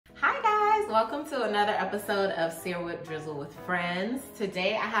welcome to another episode of Sear with Drizzle with Friends.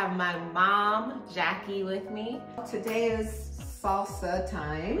 Today I have my mom, Jackie, with me. Today is salsa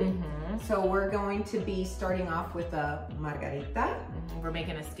time. So we're going to be starting off with a margarita. We're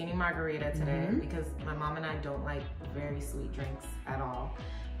making a skinny margarita today because my mom and I don't like very sweet drinks at all.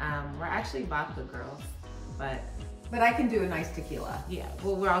 We're actually vodka girls, but I can do a nice tequila. Yeah,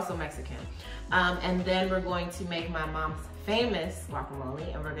 well, we're also Mexican. And then we're going to make my mom's famous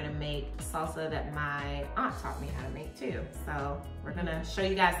guacamole, and we're gonna make salsa that my aunt taught me how to make too. So we're gonna show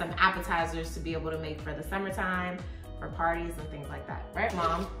you guys some appetizers to be able to make for the summertime, for parties and things like that. Right,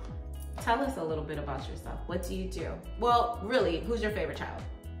 Mom? Tell us a little bit about yourself. What do you do? Well, really, who's your favorite child?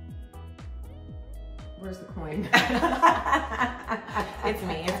 Where's the coin? It's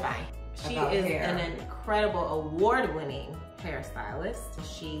me, it's fine. She is an incredible award-winning hairstylist.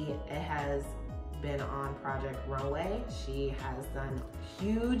 She has been on Project Runway. She has done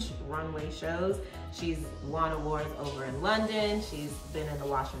huge runway shows. She's won awards over in London. She's been in the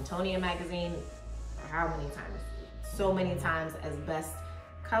Washingtonian magazine. How many times? So many times as best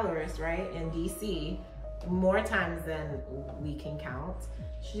colorist, right? In DC, more times than we can count.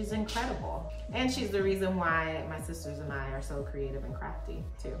 She's incredible. And she's the reason why my sisters and I are so creative and crafty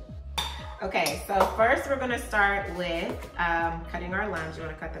too. Okay, so first we're gonna start with cutting our limes. You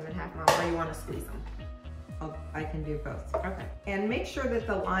wanna cut them in half, Mom, or you wanna squeeze them? I can do both. Okay. And make sure that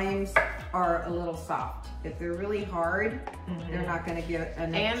the limes are a little soft. If they're really hard, they're not gonna get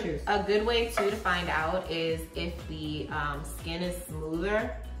enough juice. A good way too to find out is if the skin is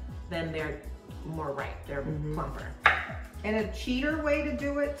smoother, then they're more ripe, they're plumper. And a cheater way to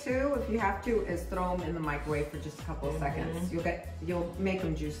do it too, if you have to, is throw them in the microwave for just a couple of seconds. You'll make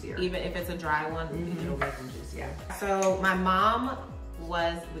them juicier. Even if it's a dry one, it'll make them juicier. So my mom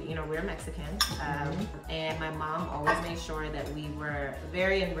was, we're Mexican, and my mom always made sure that we were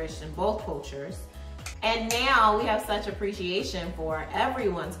very enriched in both cultures. And now we have such appreciation for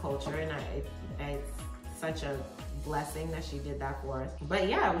everyone's culture, and it's such a blessing that she did that for us. But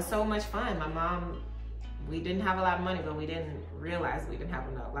yeah, it was so much fun. My mom, we didn't have a lot of money, but we didn't realize we didn't have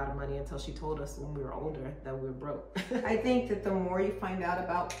a lot of money until she told us when we were older that we were broke. I think that the more you find out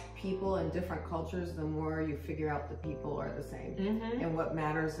about people in different cultures, the more you figure out the people are the same. And what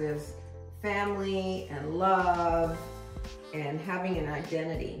matters is family and love and having an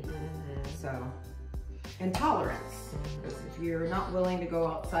identity. And tolerance. Because if you're not willing to go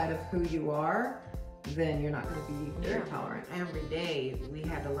outside of who you are, then you're not going to be very tolerant. Every day we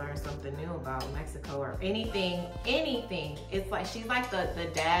had to learn something new about Mexico or anything. It's like, she's like the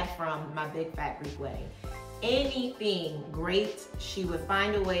dad from My Big Fat Greek Wedding. Anything great, she would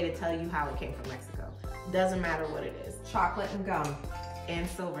find a way to tell you how it came from Mexico. Doesn't matter what it is. Chocolate and gum. And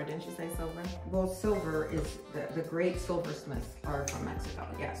silver, didn't you say silver? Well, silver is, the great silversmiths are from Mexico,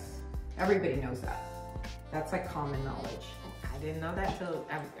 yes. Everybody knows that. That's like common knowledge. I didn't know that till,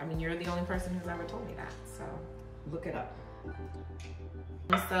 I mean, you're the only person who's ever told me that, so. Look it up.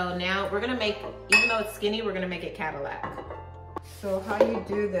 So now we're gonna make, even though it's skinny, we're gonna make it Cadillac. So how you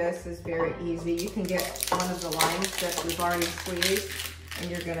do this is very easy. You can get one of the limes that we've already squeezed,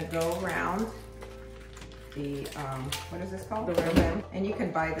 and you're gonna go around the, what is this called? The rim. And you can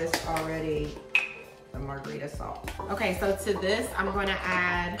buy this already, the margarita salt. Okay, so to this, I'm gonna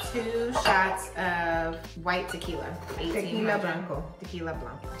add 2 shots of white tequila. Tequila blanco. Tequila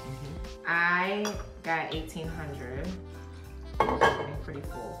blanco. I got 1800. Getting pretty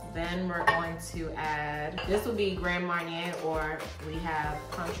full. Then we're going to add, this will be Grand Marnier, or we have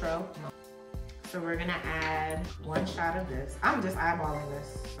Cointreau. So we're gonna add 1 shot of this. I'm just eyeballing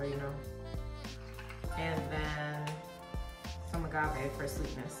this, so you know. And then some agave for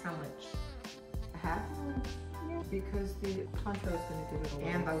sweetness. How much? Half? Yeah, because the Cointreau is going to give it a little.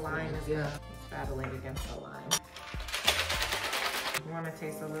 And the lime is going to spatulate against the lime. You want to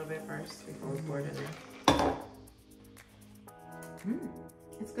taste a little bit first before we pour it in?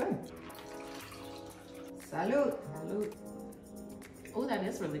 It's good. Salud. Salud. Oh, that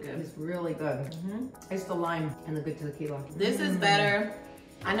is really good. It's really good. It's the lime and the good tequila. This is better.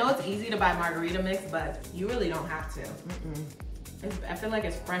 I know it's easy to buy margarita mix, but you really don't have to. I feel like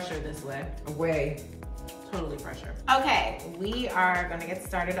it's fresher this way. Way. Totally fresher. Okay, we are gonna get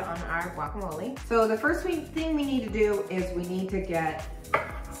started on our guacamole. So the first thing we need to do is we need to get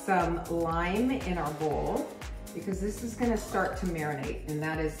some lime in our bowl, because this is gonna start to marinate, and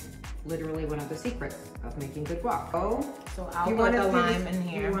that is literally one of the secrets of making good guac. So I'll put the lime in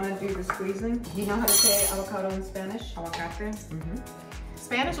here. You wanna do the squeezing? Do you know how to say avocado in Spanish? Aguacate?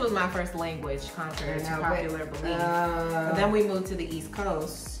 Spanish was my first language, contrary to popular belief. But then we moved to the East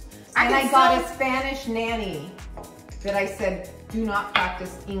Coast. And I got a Spanish nanny. that I said, do not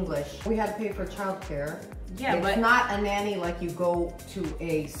practice English. We had to pay for childcare. Yeah, it's but not a nanny like you go to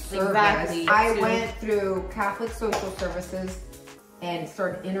a service. Exactly. I went through Catholic Social Services and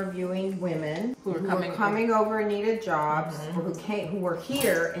started interviewing women who were coming over and needed jobs, or who were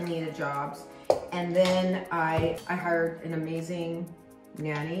here and needed jobs. And then I hired an amazing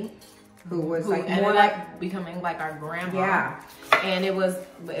nanny who was more like becoming like our grandma. Yeah. And it was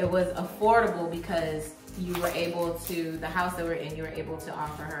affordable because you were able to, the house that we're in, you were able to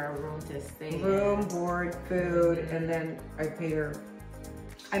offer her a room to stay in. Room, board, food, and then I paid her.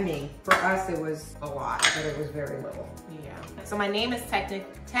 I mean, for us it was a lot, but it was very little. Yeah. So my name is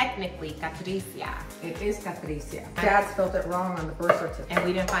technically Patricia. It is Patricia. Dad spelled it wrong on the birth certificate. And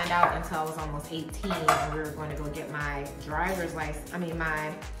we didn't find out until I was almost 18 and we were going to go get my driver's license. I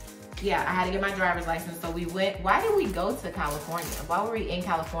had to get my driver's license. So we went, why did we go to California? Why were we in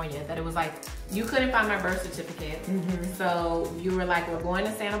California? That it was like, you couldn't find my birth certificate. So you were like, we're going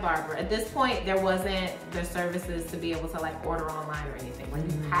to Santa Barbara. At this point, there wasn't the services to be able to like order online or anything. Like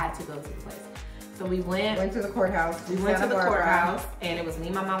you had to go to the place. So we went to the courthouse. We went to the courthouse and it was me,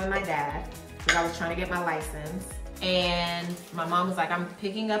 my mom, and my dad because I was trying to get my license. And my mom was like, I'm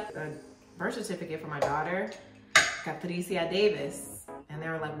picking up a birth certificate for my daughter, Patricia Davis. And they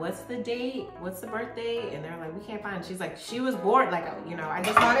were like, what's the date? What's the birthday? And they were like, we can't find it. She's like, she was born, like, you know, I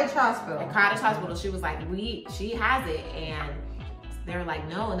just. Cottage Hospital. At Cottage Hospital. She was like, she has it. And they were like,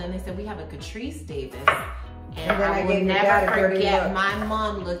 no. And then they said, we have a Catrice Davis. And then I will never forget, my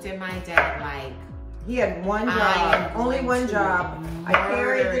mom looked at my dad like. He had one job, only one job. I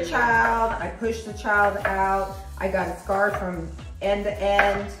carried the child, I pushed the child out. I got it scarred from end to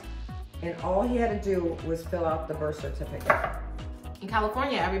end. And all he had to do was fill out the birth certificate. In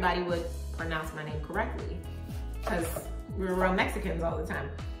California, everybody would pronounce my name correctly because we were real Mexicans all the time.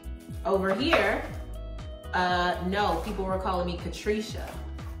 Over here, no, people were calling me Catricia,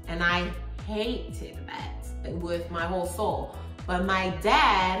 and I hated that with my whole soul. But my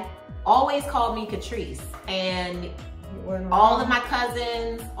dad always called me Catrice, and all of my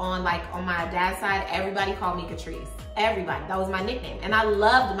cousins on my dad's side, everybody called me Catrice. Everybody, that was my nickname, and I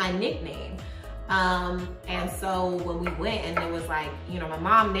loved my nickname. And so when we went and it was like, you know, my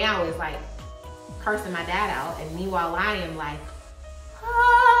mom now is like cursing my dad out. And meanwhile, I am like,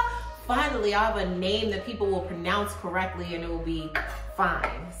 finally I have a name that people will pronounce correctly and it will be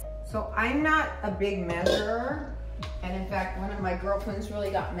fine. So I'm not a big measurer. And in fact, one of my girlfriends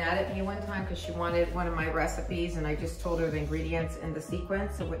really got mad at me one time because she wanted one of my recipes and I just told her the ingredients and the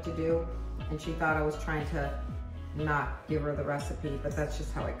sequence of what to do. And she thought I was trying to not give her the recipe, but that's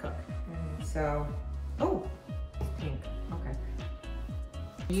just how I cook. So, oh, pink, okay.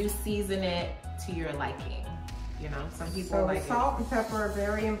 You season it to your liking, you know? Some people like salt and pepper are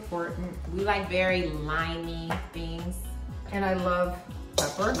very important. We like very limey things. And I love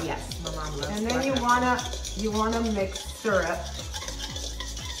pepper. Yes, my mom loves And then you wanna mix syrup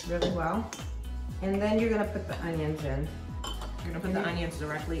really well. And then you're gonna put the onions in. You're gonna put the onions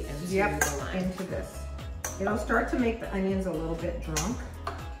directly into the lime. Into this. It'll start to make the onions a little bit drunk.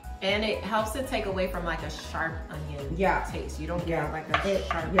 And it helps to take away from like a sharp onion taste. You don't get like a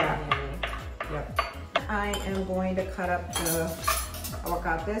sharp onion. Yep. I am going to cut up the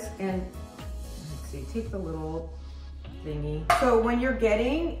aguacates and let's see, take the little thingy. So when you're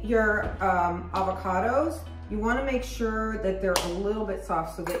getting your avocados, you want to make sure that they're a little bit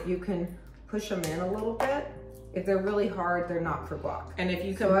soft so that you can push them in a little bit. If they're really hard, they're not for guac. And if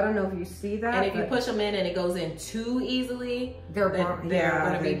you so I don't know if you see that. And if you push them in and it goes in too easily, they're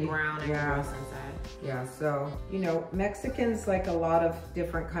gonna be brown and gross inside. Yeah, so, you know, Mexicans, like a lot of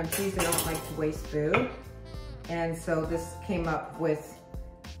different countries, they don't like to waste food. And so this came up with,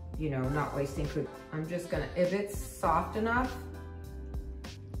 you know, not wasting food. I'm just gonna, if it's soft enough,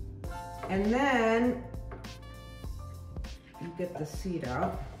 and then you get the seed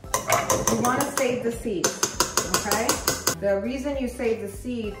out. You wanna save the seeds. Okay? The reason you save the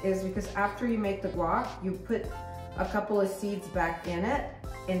seed is because after you make the guac, you put a couple of seeds back in it,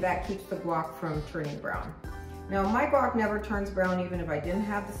 and that keeps the guac from turning brown. Now, my guac never turns brown even if I didn't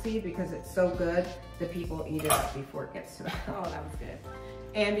have the seed because it's so good that people eat it up before it gets to it. Oh, that was good.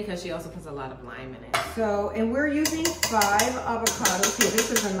 And because she also puts a lot of lime in it. So, and we're using 5 avocados here.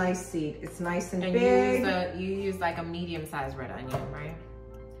 This is a nice seed. It's nice and big. You use like a medium-sized red onion, right?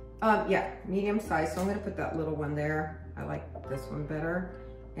 Yeah, medium size. So I'm gonna put that little one there. I like this one better.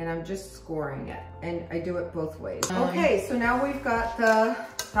 And I'm just scoring it. And I do it both ways. Okay, so now we've got the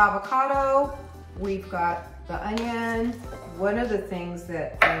avocado. We've got the onion. One of the things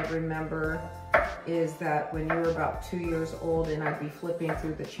that I remember is that when you were about 2 years old and I'd be flipping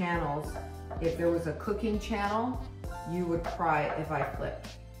through the channels, if there was a cooking channel you would cry if I flipped.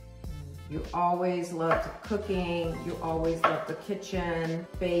 You always loved cooking, you always loved the kitchen,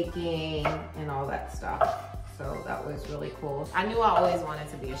 baking, and all that stuff. So that was really cool. I knew I always wanted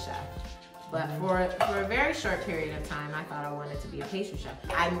to be a chef. But for a very short period of time, I thought I wanted to be a pastry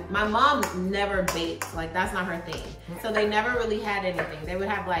chef. My mom never baked, like that's not her thing. So they never really had anything. They would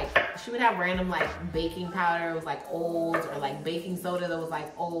have like, she would have random like baking powder, it was like old, or like baking soda that was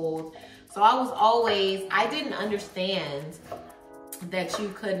like old. So I didn't understand that you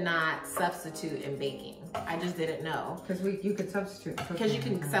could not substitute in baking. I just didn't know. Because you could substitute in cooking. Because you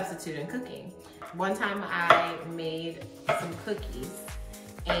can substitute in cooking. One time I made some cookies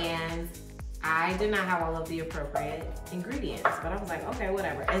and I did not have all of the appropriate ingredients, but I was like, okay,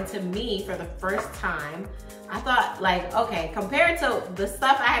 whatever. And to me, for the first time, I thought like, okay, compared to the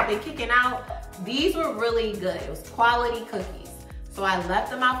stuff I had been kicking out, these were really good. It was quality cookies. So I left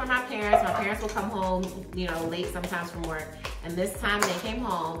them out for my parents. My parents would come home, you know, late sometimes from work. And this time they came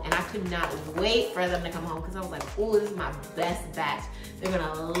home and I could not wait for them to come home because I was like, oh, this is my best batch. They're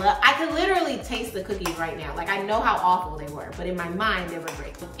gonna love, I could literally taste the cookies right now. Like I know how awful they were, but in my mind they were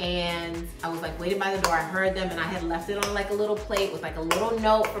great. And I was like waiting by the door, I heard them and I had left it on like a little plate with like a little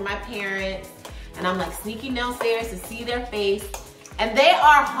note for my parents. And I'm like sneaking downstairs to see their face. And they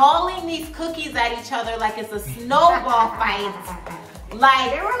are hauling these cookies at each other like it's a snowball fight.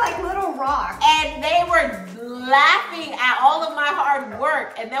 Like they were like little rocks. And they were laughing at all of my hard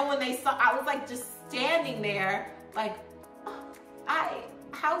work. And then when they saw, I was like just standing there, like,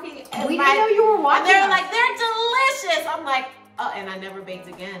 how can you? We didn't know you were watching. And they're like, they're delicious. I'm like, oh, and I never baked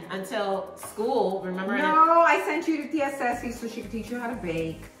again until school, remember? No, I sent you to Tia Ceci so she could teach you how to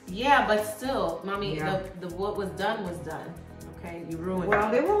bake. Yeah, but still, Mommy, the what was done was done. Okay, you ruined it.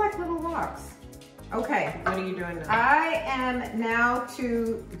 Well, they were like little rocks. Okay. What are you doing now? I am now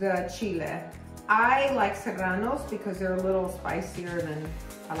to the chile. I like serranos because they're a little spicier than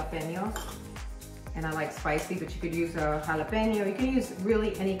jalapenos. And I like spicy, but you could use a jalapeno. You can use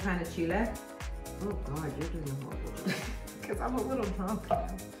really any kind of chile. Oh God, you're doing a horrible job. Because I'm a little drunk now.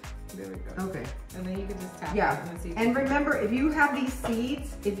 There we go. Okay. And then you can just tap it. And remember, if you have these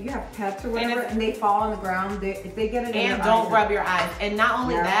seeds, if you have pets or whatever, and they fall on the ground, if they get it in and don't rub your eyes. And not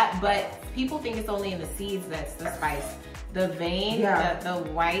only that, but people think it's only in the seeds that's the spice. The vein, the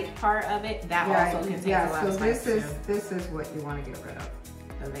white part of it, that also contains a lot of spice. So this is what you want to get rid of.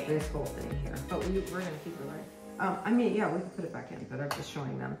 The vein. This whole thing here. But we're gonna keep it, right? I mean, yeah, we can put it back in, but I'm just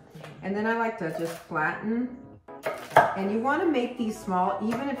showing them. And then I like to just flatten. And you want to make these small,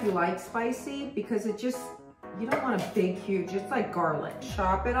 even if you like spicy, because it just, you don't want a big, huge, it's like garlic.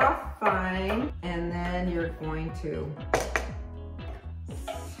 Chop it off fine, and then you're going to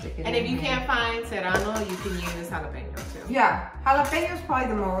stick it in. And if you can't find serrano, you can use jalapeno too. Yeah, jalapeno is probably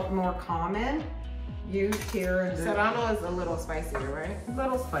the more common used here. Serrano is a little spicier, right? A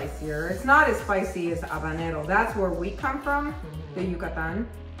little spicier. It's not as spicy as habanero. That's where we come from, the Yucatan.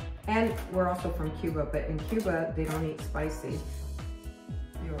 And we're also from Cuba, but in Cuba, they don't eat spicy.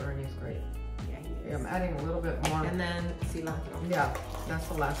 Your Ernie's great. Yeah, he is. I'm adding a little bit more. And then cilantro. Yeah, that's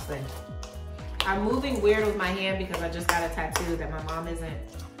the last thing. I'm moving weird with my hand because I just got a tattoo that my mom isn't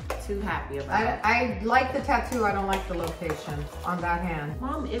too happy about. I like the tattoo, I don't like the location on that hand.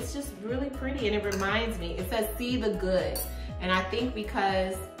 Mom, it's just really pretty and it reminds me, it says see the good. And I think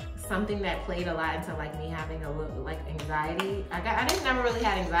because something that played a lot into like me having a little like anxiety. I didn't never really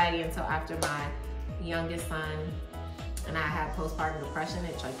had anxiety until after my youngest son and I had postpartum depression.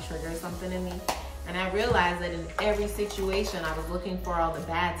 It like triggered something in me. And I realized that in every situation I was looking for all the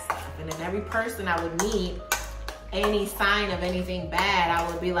bad stuff. And in every person I would meet, any sign of anything bad, I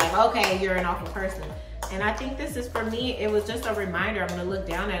would be like, okay, you're an awful person. And I think this is, for me, it was just a reminder. I'm gonna look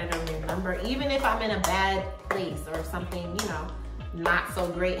down at it and remember, even if I'm in a bad place or something, you know, not so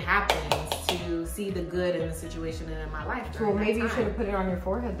great happens, to see the good in the situation and in my life. Well, maybe you should have put it on your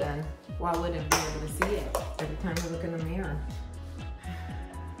forehead then. Well, I wouldn't be able to see it. Every time you look in the mirror.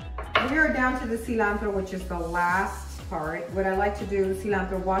 We are down to the cilantro, which is the last part. What I like to do,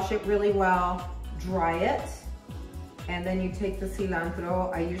 cilantro, wash it really well, dry it, and then you take the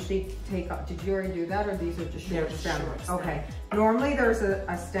cilantro. I usually take, did you already do that, or these are just short stems? Okay. Normally there's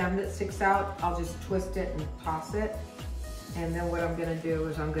a stem that sticks out. I'll just twist it and toss it. And then what I'm gonna do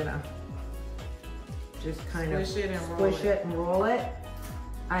is I'm gonna just kind of squish it and roll it.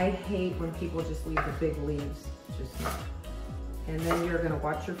 I hate when people just leave the big leaves. Just, and then you're gonna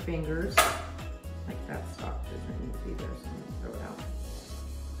watch your fingers. Like that stalk doesn't need to be there, so I'm gonna throw it out.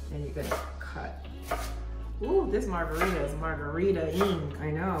 And you're gonna cut. Ooh, this margarita is margarita ink.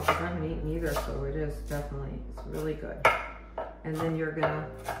 I know, because I haven't eaten either, so it is definitely, it's really good. And then you're gonna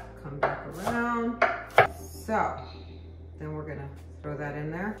come back around. So, then we're gonna throw that in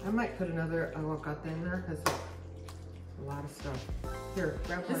there. I might put another avocado in there because a lot of stuff. Here,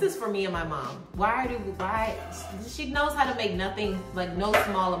 grab one. This is for me and my mom. Why? She knows how to make nothing, like no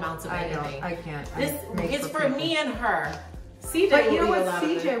small amounts of anything. I can't. It's for me and her. CJ but will you know eat what? a lot of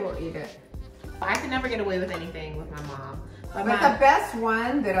it. CJ will eat it. I could never get away with anything with my mom. But the best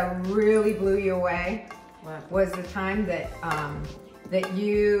one that really blew you away was the time that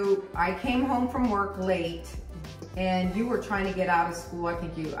I came home from work late and you were trying to get out of school. I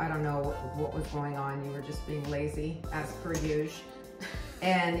don't know what was going on. You were just being lazy as per usual.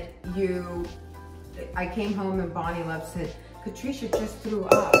 And I came home and Bonnie Love said, Katricia just threw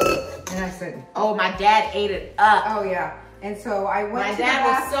up. And I said, oh, my dad ate it up. Oh yeah. And so I went My to the dad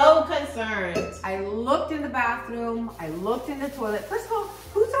bathroom. was so concerned. I looked in the bathroom. I looked in the toilet. First of all,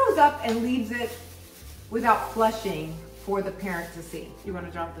 who throws up and leaves it without flushing for the parent to see? You want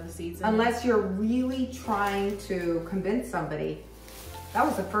to drop the seeds in? Unless you're really trying to convince somebody. That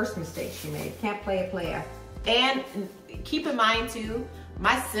was the first mistake she made. Can't play a player. And keep in mind too,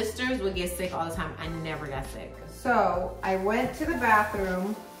 my sisters would get sick all the time. I never got sick. So I went to the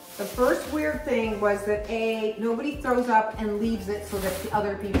bathroom. The first weird thing was that nobody throws up and leaves it so that the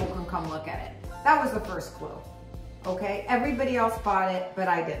other people can come look at it. That was the first clue. Okay, everybody else bought it, but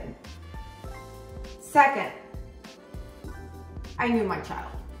I didn't. Second, I knew my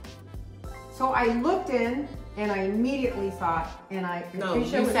child. So I looked in and I immediately thought, No,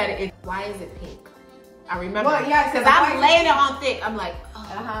 you said it. Why is it pink? I remember. Well, yeah, because I'm laying it on thick. I'm like,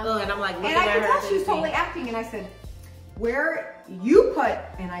 oh, and I'm like, looking at her. And I could tell she was totally acting, and I said, where you put,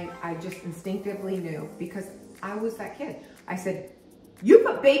 and I just instinctively knew because I was that kid. I said, you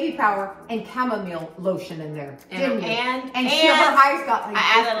put baby powder and chamomile lotion in there, didn't you? And her eyes got like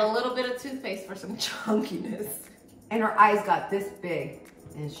I added a little bit of toothpaste for some chunkiness. And her eyes got this big,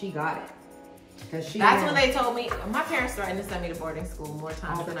 and she got it. That's when they told me, my parents threatened to send me to boarding school more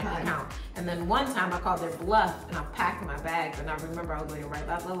times than I can count. And then one time I called their bluff and I packed my bags, and I remember I was going right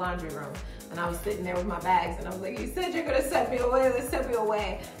out the laundry room and I was sitting there with my bags and I was like, you said you're gonna send me away, let's send me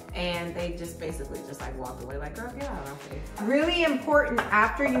away. And they just basically just like walked away like, girl, get out of my face. Really important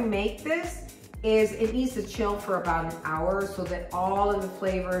after you make this is it needs to chill for about an hour so that all of the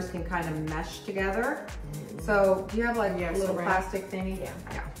flavors can kind of mesh together. So do you have like a little plastic thingy? Yeah.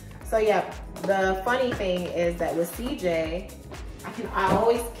 So yeah, the funny thing is that with CJ, I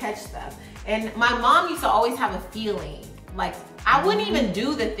always catch stuff. And my mom used to always have a feeling, like I wouldn't even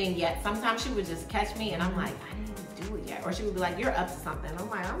do the thing yet. Sometimes she would just catch me and I'm like, I didn't even do it yet. Or she would be like, you're up to something. I'm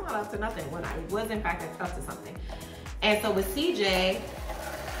like, I'm not up to nothing, when I was in fact up to something. And so with CJ,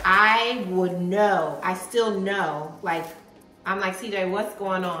 I would know, I still know, like, I'm like, CJ, what's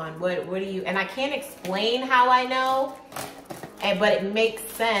going on? What do you, and I can't explain how I know, but it makes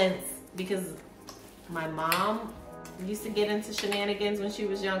sense because my mom used to get into shenanigans when she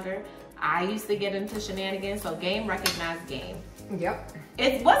was younger. I used to get into shenanigans, so game recognized game. Yep.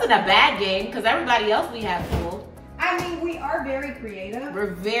 It wasn't a bad game because everybody else we had fooled. I mean, we are very creative.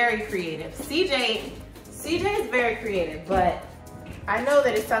 We're very creative. CJ is very creative, but I know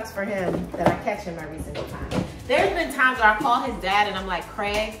that it sucks for him that I catch him every single time. There's been times where I call his dad and I'm like,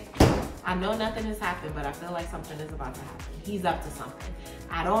 Craig, I know nothing has happened, but I feel like something is about to happen. He's up to something.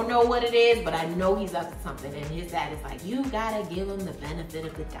 I don't know what it is, but I know he's up to something. And his dad is like, you gotta give him the benefit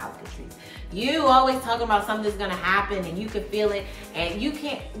of the doubt, Patrice. You always talking about something's gonna happen and you can feel it and you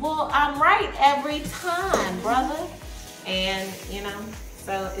can't, well, I'm right every time, brother. And you know,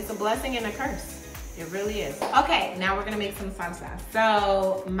 so it's a blessing and a curse. It really is. Okay, now we're gonna make some salsa.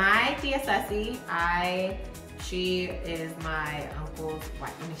 So my tia Ceci, she is my uncle's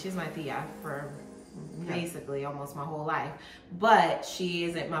wife. I mean, she's my tia for basically almost my whole life. But she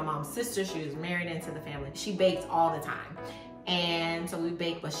isn't my mom's sister. She was married into the family. She bakes all the time. And so we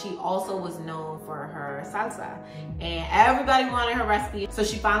bake, but she also was known for her salsa. And everybody wanted her recipe. So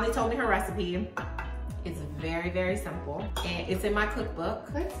she finally told me her recipe. It's very, very simple. And it's in my cookbook.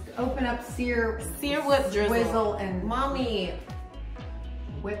 Let's open up Sear Whip Drizzle. Drizzle and Mommy,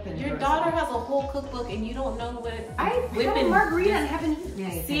 Whip and your Drizzle. daughter has a whole cookbook and you don't know what it is. I have a margarita and haven't eaten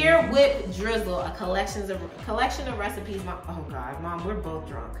anything. Sear Whip Drizzle, a collection of recipes. Oh God, Mom, we're both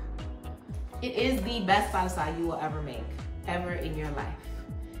drunk. It is the best salsa you will ever make, ever in your life.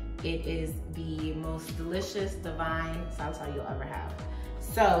 It is the most delicious, divine salsa you'll ever have.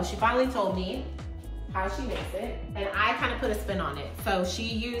 So she finally told me how she makes it, and I kind of put a spin on it. So she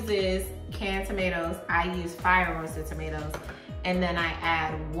uses canned tomatoes, I use fire roasted tomatoes, and then I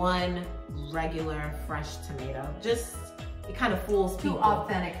add one regular fresh tomato. Just, it kind of fools people. To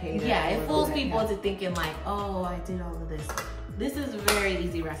authenticate it. Yeah, it fools people into thinking like, oh, I did all of this. This is a very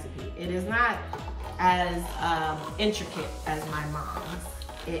easy recipe. It is not as intricate as my mom's.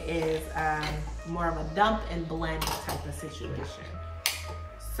 It is more of a dump and blend type of situation.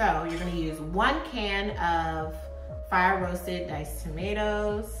 So you're gonna use 1 can of fire roasted diced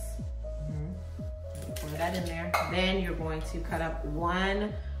tomatoes. Pour that in there. Then you're going to cut up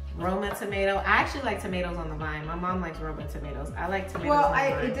 1 Roma tomato. I actually like tomatoes on the vine. My mom likes Roma tomatoes. I like tomatoes on the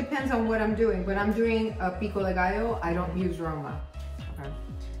vine. It depends on what I'm doing. When I'm doing a pico de gallo, I don't use Roma. Okay.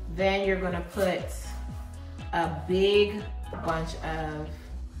 Then you're gonna put a big bunch of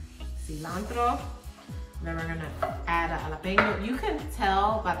cilantro. Then we're gonna add a jalapeno. You can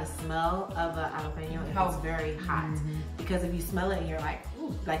tell by the smell of a jalapeno if it's very hot. Because if you smell it and you're like,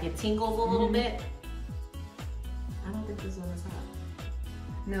 ooh, like it tingles a little bit. I don't think this one is hot.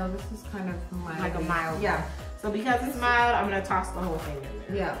 No, this is kind of mild. Like a mild. Yeah. So because it's mild, I'm gonna toss the whole thing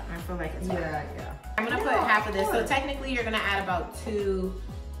in there. Yeah. I feel like it's hot. Yeah. I'm gonna put half of this. So technically you're gonna add about two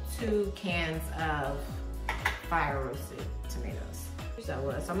cans of fire roasted tomatoes. So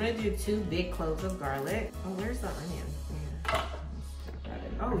I'm gonna do 2 big cloves of garlic. Oh, where's the onion? Yeah.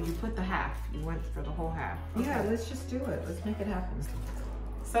 Oh, you put the half. You went for the whole half. Okay. Yeah, let's just do it. Let's make it happen.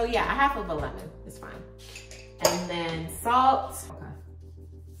 So yeah, a half of a lemon is fine. And then salt. Okay.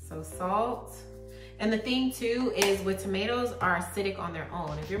 So salt. And the thing too is with tomatoes are acidic on their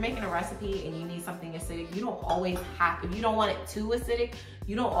own. If you're making a recipe and you need something acidic, you don't always have, if you don't want it too acidic,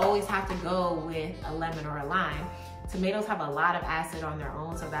 you don't always have to go with a lemon or a lime. Tomatoes have a lot of acid on their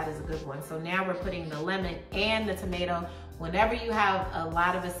own, so that is a good one. So now we're putting the lemon and the tomato. Whenever you have a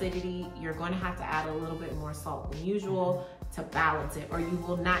lot of acidity, you're going to have to add a little bit more salt than usual to balance it, or you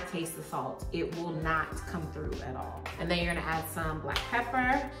will not taste the salt. It will not come through at all. And then you're gonna add some black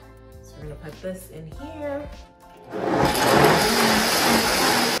pepper. So we're gonna put this in here.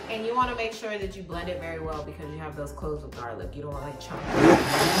 And you wanna make sure that you blend it very well because you have those cloves of garlic. You don't want like chunks. No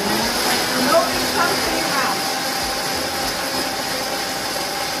big chunks in your mouth.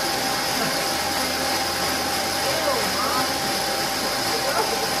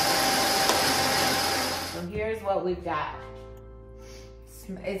 So here's what we've got.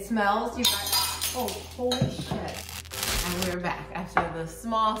 It smells, you got, oh, holy shit. And we're back after the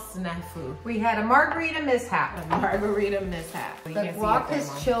small snafu. We had a margarita mishap. A margarita mishap. The guac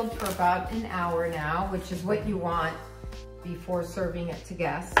has chilled for about an hour now, which is what you want before serving it to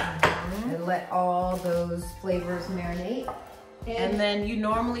guests. And let all those flavors marinate. And then you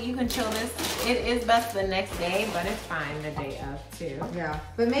can chill this. It is best the next day, but it's fine the day of too. Yeah,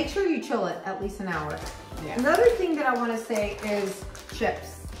 but make sure you chill it at least an hour. Yeah. Another thing that I want to say is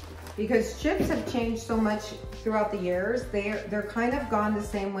chips, because chips have changed so much throughout the years. They're kind of gone the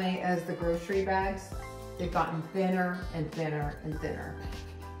same way as the grocery bags. They've gotten thinner and thinner and thinner.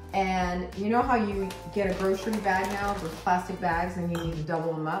 And you know how you get a grocery bag now, those plastic bags, and you need to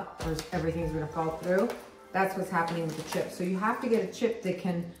double them up or everything's gonna fall through? That's what's happening with the chips. So you have to get a chip that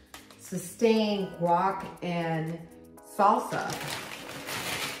can sustain guac and salsa.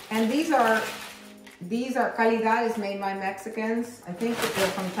 And these are calidad is made by Mexicans. I think that they're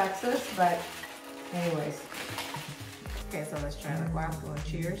from Texas, but anyways. Okay, so let's try the guac.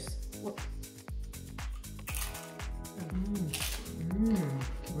 Cheers.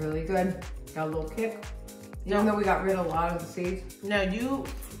 Really good. Got a little kick. Even though we got rid of a lot of the seeds. No, you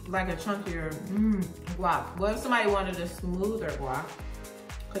like a chunkier guac. What if somebody wanted a smoother guac?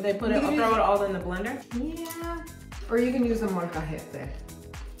 Could they throw it all in the blender? Yeah. Or you can use a molcajete.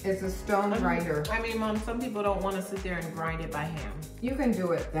 It's a stone grinder. I mean, Mom, some people don't want to sit there and grind it by hand. You can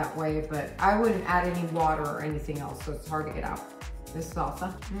do it that way, but I wouldn't add any water or anything else, so it's hard to get out. This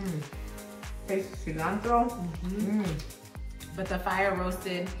salsa. Taste cilantro. But the fire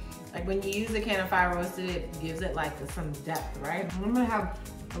roasted, like when you use a can of fire roasted, it gives it like some depth, right? I'm gonna have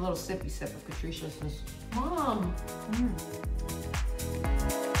a little sippy sip of Patricia's. Mom.